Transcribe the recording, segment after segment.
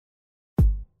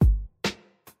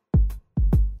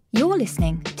You're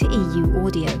listening to EU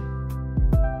Audio.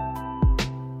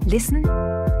 Listen,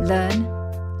 learn,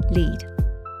 lead.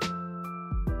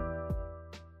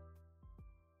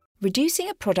 Reducing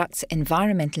a product's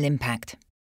environmental impact.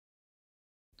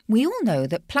 We all know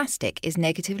that plastic is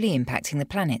negatively impacting the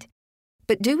planet,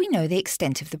 but do we know the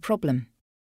extent of the problem?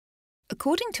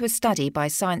 According to a study by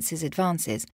Sciences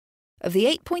Advances, of the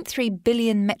 8.3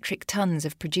 billion metric tonnes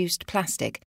of produced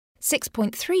plastic,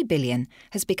 6.3 billion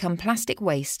has become plastic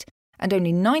waste and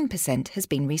only 9% has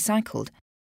been recycled.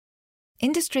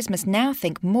 Industries must now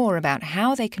think more about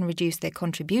how they can reduce their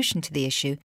contribution to the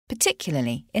issue,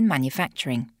 particularly in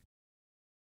manufacturing.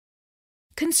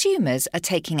 Consumers are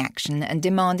taking action and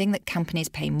demanding that companies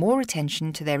pay more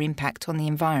attention to their impact on the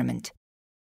environment.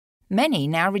 Many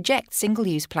now reject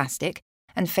single-use plastic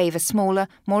and favour smaller,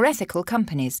 more ethical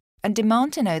companies and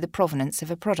demand to know the provenance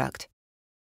of a product.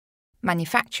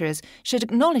 Manufacturers should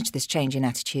acknowledge this change in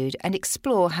attitude and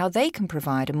explore how they can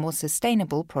provide a more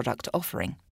sustainable product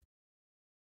offering.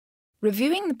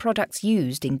 Reviewing the products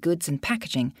used in goods and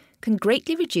packaging can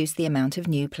greatly reduce the amount of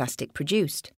new plastic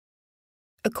produced.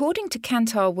 According to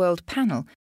Kantar World Panel,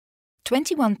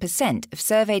 21% of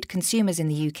surveyed consumers in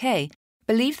the UK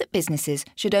believe that businesses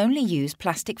should only use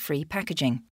plastic-free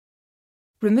packaging.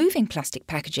 Removing plastic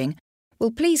packaging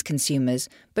will please consumers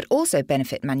but also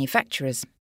benefit manufacturers.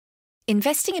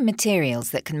 Investing in materials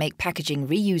that can make packaging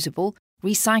reusable,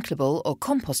 recyclable or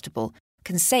compostable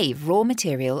can save raw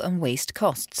material and waste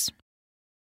costs.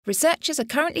 Researchers are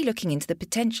currently looking into the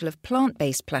potential of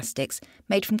plant-based plastics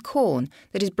made from corn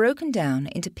that is broken down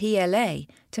into PLA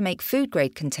to make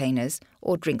food-grade containers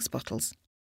or drinks bottles.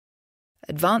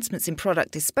 Advancements in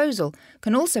product disposal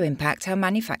can also impact how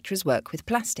manufacturers work with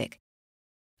plastic.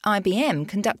 IBM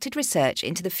conducted research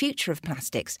into the future of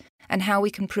plastics and how we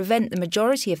can prevent the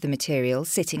majority of the material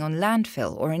sitting on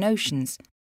landfill or in oceans.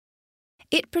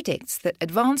 It predicts that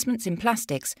advancements in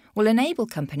plastics will enable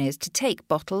companies to take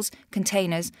bottles,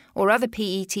 containers, or other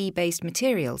PET-based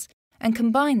materials and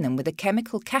combine them with a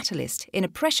chemical catalyst in a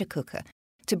pressure cooker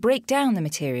to break down the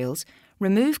materials,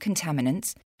 remove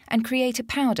contaminants, and create a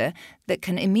powder that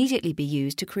can immediately be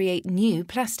used to create new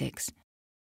plastics.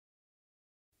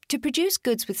 To produce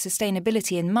goods with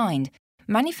sustainability in mind,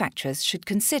 manufacturers should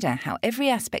consider how every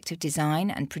aspect of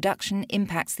design and production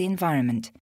impacts the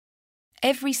environment.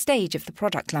 Every stage of the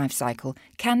product life cycle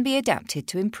can be adapted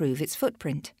to improve its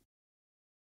footprint.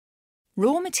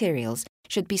 Raw materials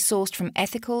should be sourced from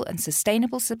ethical and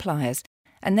sustainable suppliers,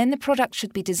 and then the product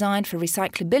should be designed for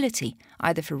recyclability,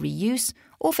 either for reuse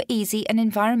or for easy and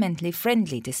environmentally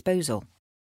friendly disposal.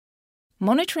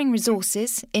 Monitoring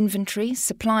resources, inventory,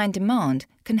 supply and demand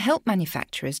can help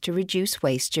manufacturers to reduce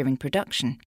waste during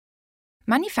production.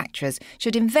 Manufacturers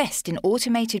should invest in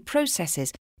automated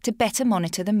processes to better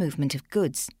monitor the movement of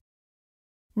goods.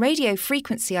 Radio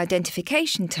frequency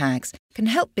identification tags can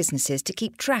help businesses to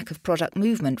keep track of product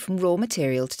movement from raw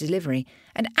material to delivery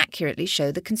and accurately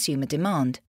show the consumer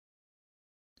demand.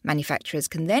 Manufacturers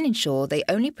can then ensure they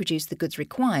only produce the goods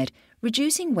required,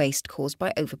 reducing waste caused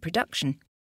by overproduction.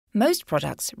 Most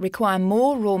products require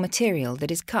more raw material that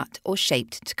is cut or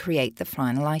shaped to create the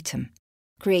final item,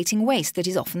 creating waste that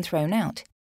is often thrown out.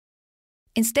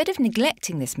 Instead of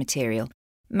neglecting this material,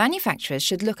 manufacturers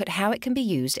should look at how it can be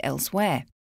used elsewhere.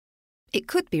 It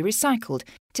could be recycled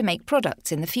to make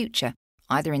products in the future,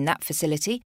 either in that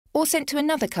facility or sent to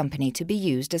another company to be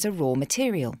used as a raw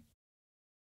material.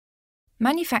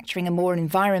 Manufacturing a more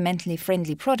environmentally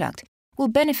friendly product will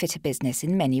benefit a business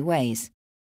in many ways.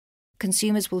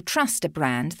 Consumers will trust a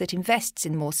brand that invests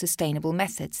in more sustainable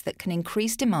methods that can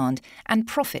increase demand and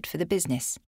profit for the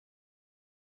business.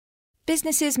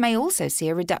 Businesses may also see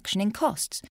a reduction in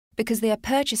costs because they are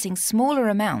purchasing smaller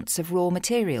amounts of raw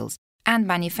materials and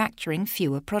manufacturing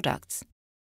fewer products.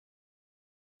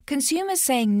 Consumers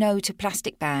saying no to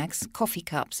plastic bags, coffee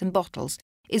cups and bottles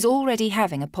is already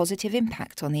having a positive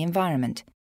impact on the environment.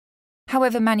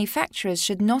 However, manufacturers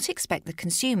should not expect the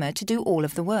consumer to do all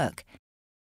of the work.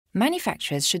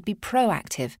 Manufacturers should be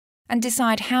proactive and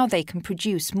decide how they can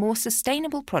produce more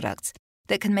sustainable products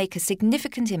that can make a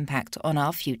significant impact on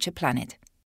our future planet.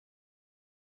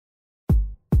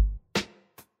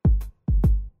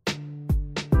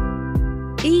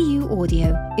 EU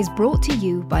Audio is brought to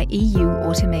you by EU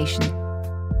Automation.